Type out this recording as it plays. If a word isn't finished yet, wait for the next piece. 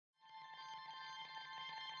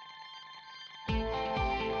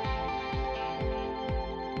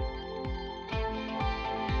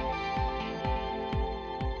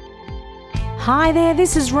Hi there,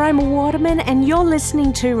 this is Roma Waterman and you're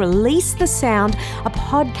listening to Release the Sound, a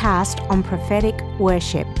podcast on prophetic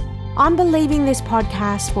worship. I'm believing this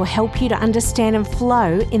podcast will help you to understand and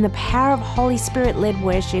flow in the power of Holy Spirit-led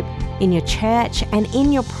worship in your church and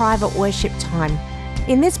in your private worship time.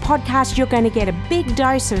 In this podcast, you're going to get a big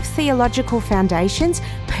dose of theological foundations,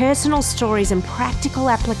 personal stories, and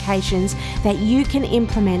practical applications that you can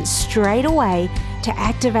implement straight away to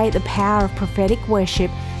activate the power of prophetic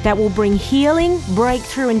worship that will bring healing,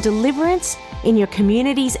 breakthrough, and deliverance in your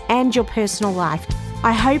communities and your personal life.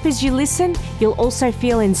 I hope as you listen, you'll also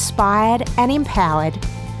feel inspired and empowered.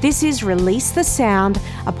 This is Release the Sound,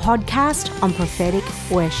 a podcast on prophetic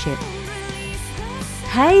worship.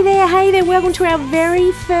 Hey there, welcome to our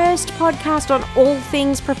very first podcast on all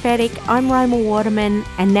things prophetic. I'm Roma Waterman,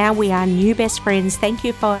 and now we are new best friends. Thank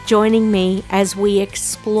you for joining me as we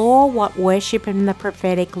explore what worship in the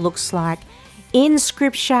prophetic looks like in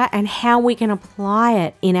Scripture and how we can apply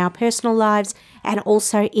it in our personal lives and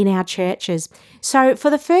also in our churches. So for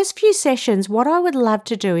the first few sessions, what I would love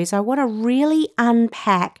to do is I want to really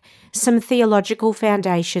unpack some theological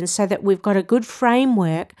foundations so that we've got a good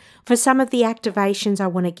framework for some of the activations I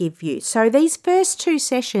want to give you. So these first two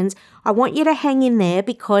sessions, I want you to hang in there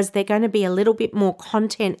because they're going to be a little bit more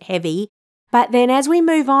content heavy. But then as we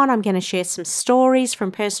move on, I'm going to share some stories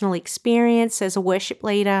from personal experience as a worship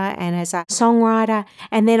leader and as a songwriter.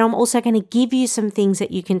 And then I'm also going to give you some things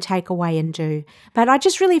that you can take away and do. But I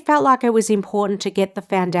just really felt like it was important to get the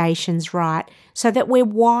foundations right so that we're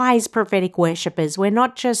wise prophetic worshipers. We're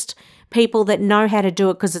not just people that know how to do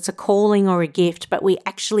it because it's a calling or a gift, but we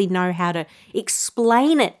actually know how to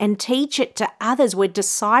explain it and teach it to others. We're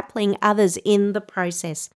discipling others in the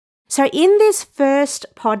process. So in this first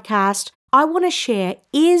podcast, I want to share,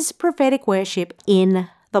 is prophetic worship in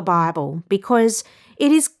the Bible? Because it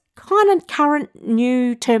is kind of current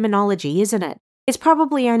new terminology, isn't it? It's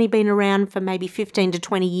probably only been around for maybe 15 to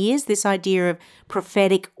 20 years, this idea of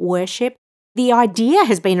prophetic worship. The idea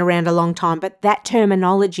has been around a long time, but that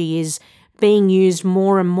terminology is being used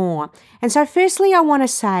more and more. And so firstly, I want to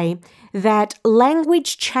say that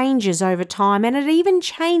language changes over time and it even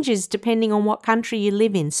changes depending on what country you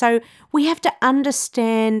live in. So we have to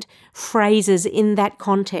understand phrases in that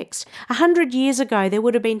context. 100 years ago, there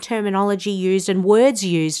would have been terminology used and words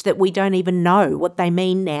used that we don't even know what they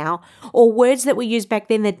mean now, or words that we used back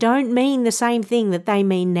then that don't mean the same thing that they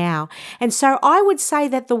mean now. And so I would say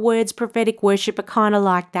that the words prophetic worship are kind of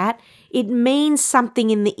like that. It means something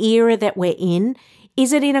in the era that we're in.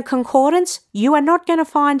 Is it in a concordance? You are not going to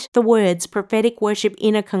find the words prophetic worship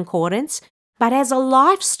in a concordance, but as a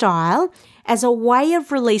lifestyle, as a way of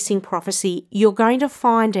releasing prophecy, you're going to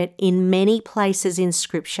find it in many places in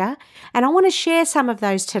Scripture, and I want to share some of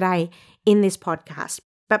those today in this podcast.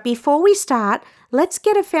 But before we start, let's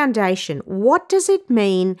get a foundation. What does it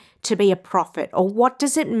mean to be a prophet, or what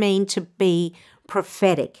does it mean to be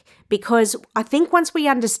prophetic? Because I think once we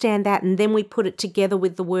understand that and then we put it together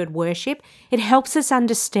with the word worship, it helps us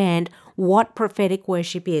understand what prophetic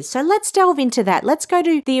worship is. So let's delve into that. Let's go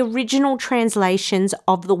to the original translations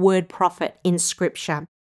of the word prophet in Scripture.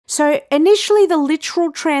 So initially, the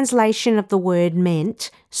literal translation of the word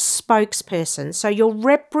meant spokesperson. So you're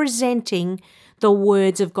representing the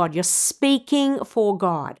words of God. You're speaking for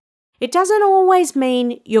God. It doesn't always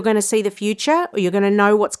mean you're going to see the future or you're going to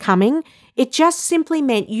know what's coming. It just simply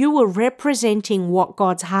meant you were representing what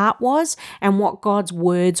God's heart was and what God's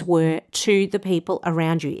words were to the people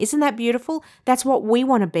around you. Isn't that beautiful? That's what we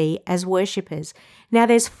want to be as worshippers. Now,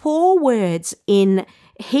 there's 4 words in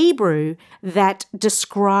Hebrew that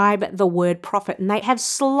describe the word prophet, and they have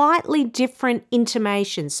slightly different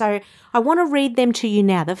intonations. So I want to read them to you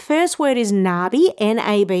now. The first word is nabi,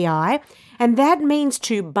 N-A-B-I, and that means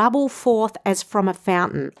to bubble forth as from a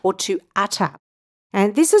fountain or to utter.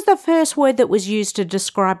 And this is the first word that was used to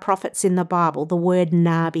describe prophets in the Bible, the word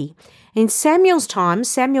nabi. In Samuel's time,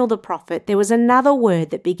 Samuel the prophet, there was another word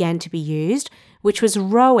that began to be used, which was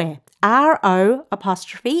roeh, R-O'-E-H.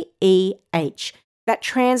 That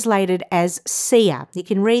translated as seer. You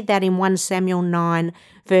can read that in 1 Samuel 9,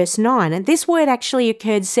 verse 9. And this word actually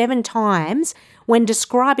occurred 7 times when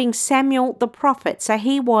describing Samuel the prophet. So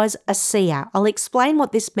he was a seer. I'll explain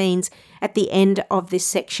what this means at the end of this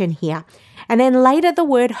section here. And then later the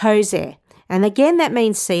word hosea. And again, that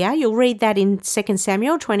means seer. You'll read that in 2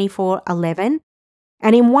 Samuel 24:11.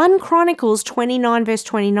 And in 1 Chronicles 29, verse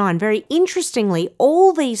 29, very interestingly,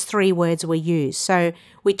 all these 3 words were used. So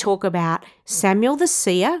we talk about Samuel the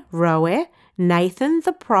seer, roeh, Nathan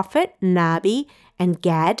the prophet, nabi, and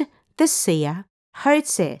Gad the seer,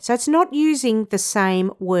 hosea. So it's not using the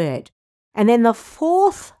same word. And then the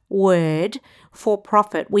 4th word for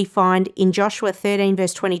prophet we find in Joshua 13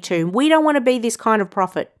 verse 22. We don't want to be this kind of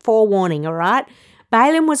prophet. Forewarning, all right?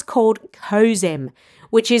 Balaam was called Kozem,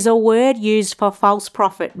 which is a word used for false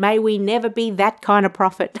prophet. May we never be that kind of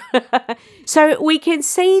prophet. So we can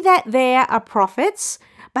see that there are prophets,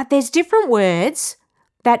 but there's different words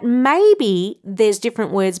that maybe there's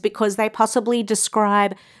different words because they possibly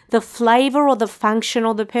describe the flavor or the function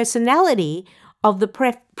or the personality of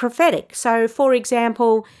the prophetic. So, for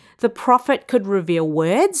example, the prophet could reveal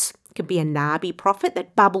words. It could be a Nabi prophet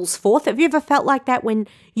that bubbles forth. Have you ever felt like that when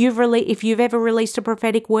if you've ever released a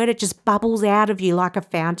prophetic word, it just bubbles out of you like a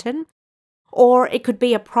fountain? Or it could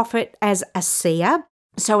be a prophet as a seer.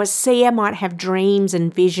 So a seer might have dreams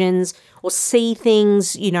and visions or see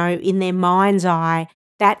things, in their mind's eye.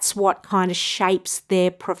 That's what kind of shapes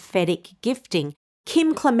their prophetic gifting.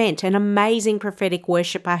 Kim Clement, an amazing prophetic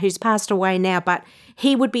worshipper who's passed away now, but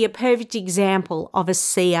he would be a perfect example of a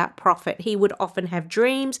seer prophet. He would often have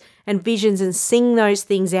dreams and visions and sing those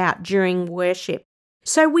things out during worship.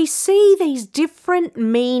 So we see these different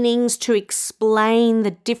meanings to explain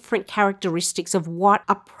the different characteristics of what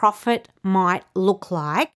a prophet might look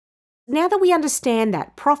like. Now that we understand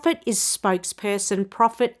that, prophet is spokesperson,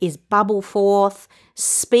 prophet is bubble forth,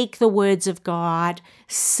 speak the words of God,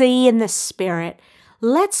 see in the Spirit.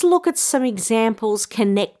 Let's look at some examples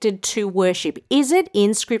connected to worship. Is it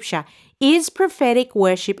in Scripture? Is prophetic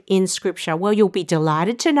worship in Scripture? Well, you'll be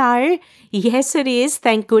delighted to know. Yes, it is.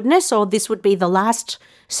 Thank goodness. Or this would be the last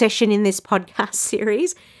session in this podcast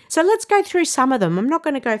series. So let's go through some of them. I'm not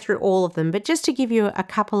going to go through all of them, but just to give you a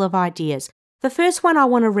couple of ideas. The first one I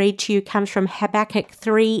want to read to you comes from Habakkuk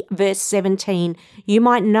 3 verse 17. You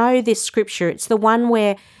might know this scripture. It's the one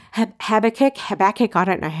where Habakkuk, I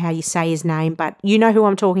don't know how you say his name, but you know who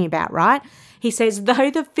I'm talking about, right? He says,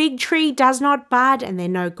 though the fig tree does not bud and there are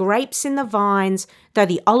no grapes in the vines, though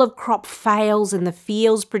the olive crop fails and the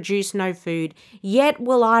fields produce no food, yet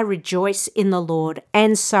will I rejoice in the Lord,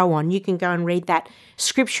 and so on. You can go and read that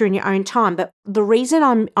scripture in your own time. But the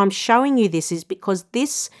reason I'm showing you this is because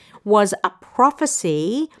this was a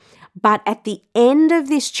prophecy, but at the end of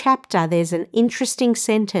this chapter, there's an interesting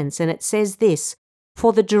sentence, and it says this,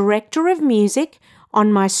 for the director of music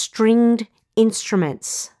on my stringed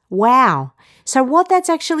instruments. Wow. So what that's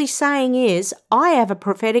actually saying is, I have a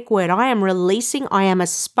prophetic word. I am a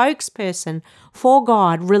spokesperson for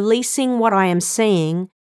God, releasing what I am seeing,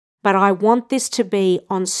 but I want this to be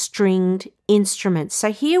on stringed instruments.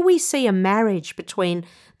 So here we see a marriage between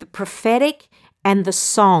the prophetic and the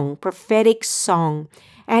song, prophetic song.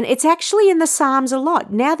 And it's actually in the Psalms a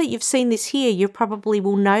lot. Now that you've seen this here, you probably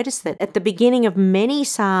will notice that at the beginning of many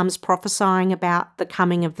Psalms prophesying about the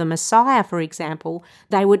coming of the Messiah, for example,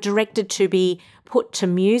 they were directed to be put to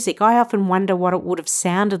music. I often wonder what it would have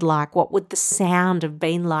sounded like. What would the sound have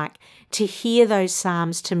been like to hear those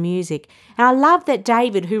Psalms to music? And I love that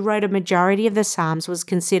David, who wrote a majority of the Psalms, was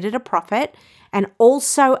considered a prophet and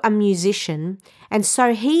also a musician. And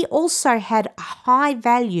so he also had a high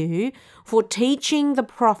value for teaching the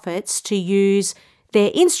prophets to use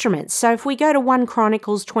their instruments. So if we go to 1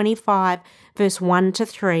 Chronicles 25, verse 1 to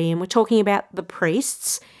 3, and we're talking about the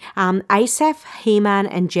priests, Asaph, Heman,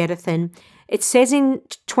 and Jeduthun, it says in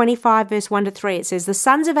 25 verse 1 to 3, it says, the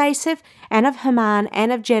sons of Asaph and of Heman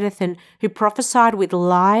and of Jeduthun who prophesied with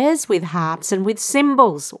lyres, with harps, and with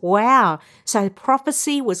cymbals. Wow. So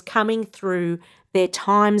prophecy was coming through their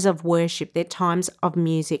times of worship, their times of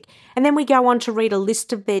music. And then we go on to read a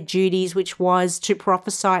list of their duties, which was to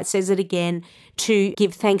prophesy, it says it again, to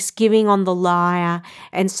give thanksgiving on the lyre,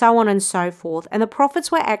 and so on and so forth. And the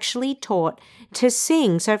prophets were actually taught to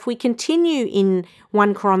sing. So if we continue in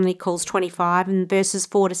 1 Chronicles 25 and verses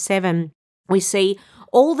 4 to 7, we see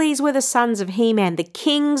all these were the sons of Heman, the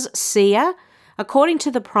king's seer, according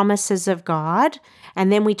to the promises of God.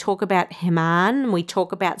 And then we talk about Heman, we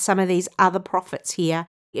talk about some of these other prophets here.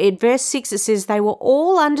 In verse 6 it says, they were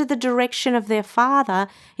all under the direction of their father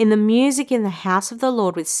in the music in the house of the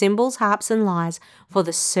Lord with cymbals, harps, and lyres for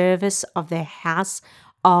the service of their house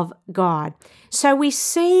of God. So we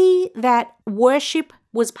see that worship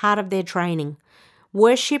was part of their training.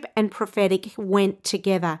 Worship and prophetic went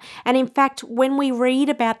together. And in fact, when we read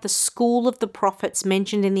about the school of the prophets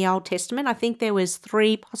mentioned in the Old Testament, I think there was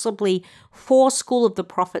 3, possibly 4 school of the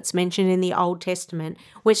prophets mentioned in the Old Testament,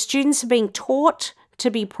 where students are being taught to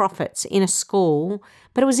be prophets in a school.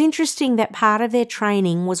 But it was interesting that part of their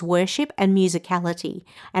training was worship and musicality.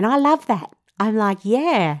 And I love that. I'm like,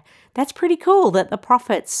 yeah, that's pretty cool that the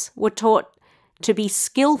prophets were taught to be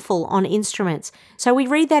skillful on instruments. So we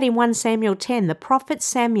read that in 1 Samuel 10. The prophet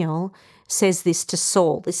Samuel says this to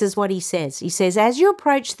Saul. This is what he says. He says, as you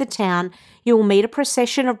approach the town, you will meet a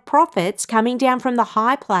procession of prophets coming down from the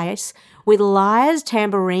high place with lyres,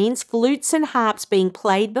 tambourines, flutes, and harps being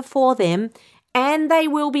played before them, and they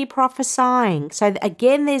will be prophesying. So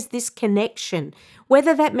again, there's this connection.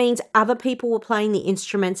 Whether that means other people were playing the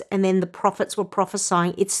instruments and then the prophets were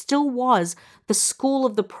prophesying, it still was the school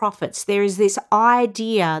of the prophets. There is this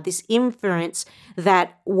idea, this inference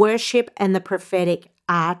that worship and the prophetic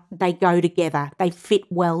they go together. They fit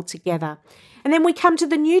well together. And then we come to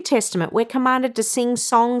the New Testament. We're commanded to sing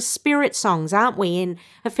songs, spirit songs, aren't we? In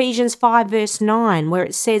Ephesians 5 verse 9, where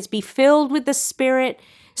it says, be filled with the Spirit,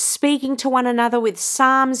 speaking to one another with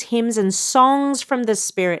psalms, hymns, and songs from the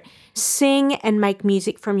Spirit. Sing and make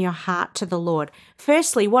music from your heart to the Lord.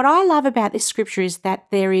 Firstly, what I love about this scripture is that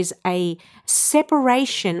there is a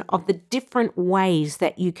separation of the different ways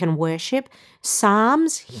that you can worship: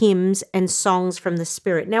 psalms, hymns, and songs from the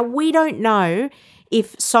Spirit. Now, we don't know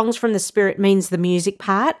if songs from the Spirit means the music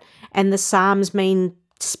part and the psalms mean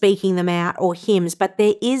speaking them out, or hymns, but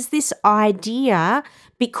there is this idea,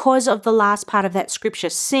 because of the last part of that scripture,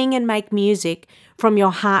 sing and make music from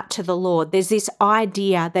your heart to the Lord. There's this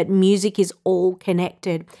idea that music is all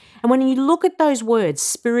connected. And when you look at those words,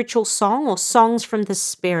 spiritual song or songs from the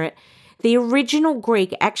Spirit, the original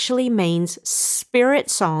Greek actually means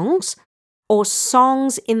spirit songs or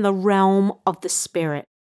songs in the realm of the Spirit.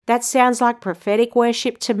 That sounds like prophetic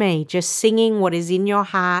worship to me, just singing what is in your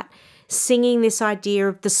heart, singing this idea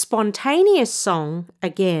of the spontaneous song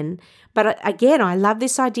again. But again, I love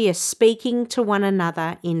this idea, speaking to one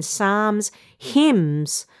another in psalms,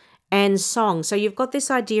 hymns, and songs. So you've got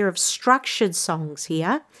this idea of structured songs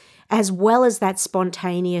here, as well as that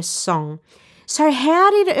spontaneous song. So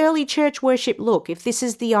how did early church worship look, if this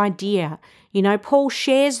is the idea? You know, Paul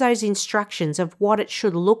shares those instructions of what it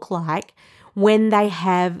should look like when they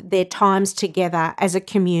have their times together as a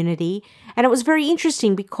community. And it was very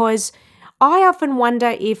interesting because I often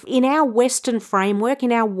wonder if in our Western framework,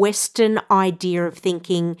 in our Western idea of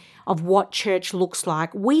thinking of what church looks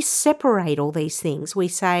like, we separate all these things. We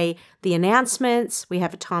say the announcements, we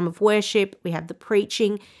have a time of worship, we have the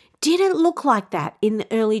preaching. Did it look like that in the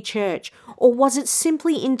early church? Or was it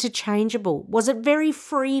simply interchangeable? Was it very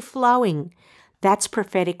free-flowing? That's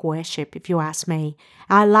prophetic worship, if you ask me.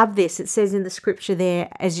 I love this. It says in the scripture there,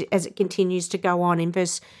 as it continues to go on in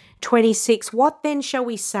verse 26, what then shall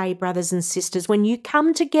we say, brothers and sisters, when you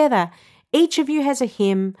come together, each of you has a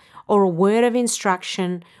hymn or a word of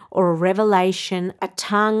instruction or a revelation, a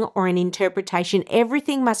tongue or an interpretation.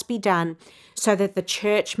 Everything must be done so that the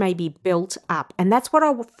church may be built up. And that's what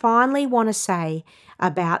I finally want to say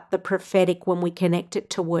about the prophetic when we connect it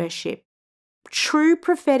to worship. True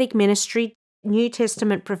prophetic ministry, New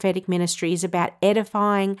Testament prophetic ministry, is about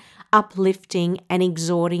edifying, uplifting, and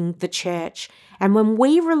exhorting the church. And when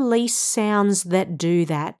we release sounds that do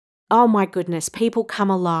that, oh my goodness, people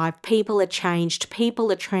come alive, people are changed,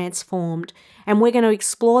 people are transformed. And we're going to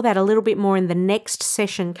explore that a little bit more in the next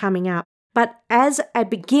session coming up. But as a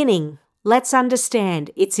beginning, let's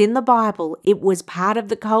understand it's in the Bible. It was part of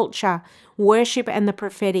the culture. Worship and the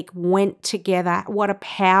prophetic went together. What a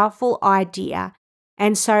powerful idea.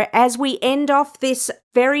 And so as we end off this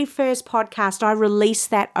very first podcast, I release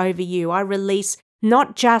that over you. I release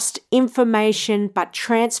not just information, but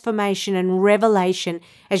transformation and revelation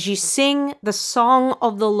as you sing the song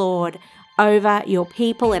of the Lord over your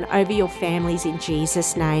people and over your families in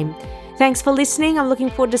Jesus' name. Thanks for listening. I'm looking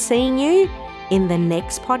forward to seeing you in the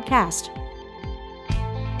next podcast.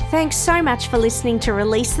 Thanks so much for listening to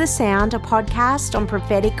Release the Sound, a podcast on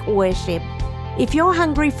prophetic worship. If you're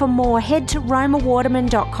hungry for more, head to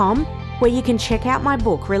romawaterman.com, where you can check out my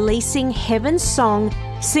book, Releasing Heaven's Song,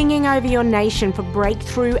 Singing Over Your Nation for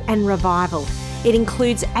Breakthrough and Revival. It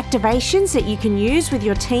includes activations that you can use with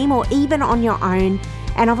your team or even on your own.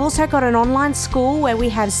 And I've also got an online school where we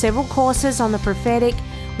have several courses on the prophetic,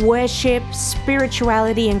 worship,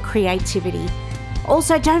 spirituality, and creativity.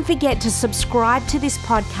 Also, don't forget to subscribe to this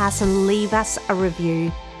podcast and leave us a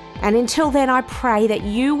review. And until then, I pray that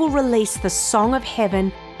you will release the song of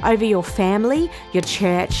heaven over your family, your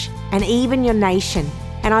church, and even your nation.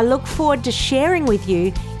 And I look forward to sharing with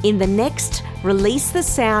you in the next Release the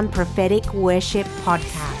Sound Prophetic Worship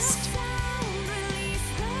podcast.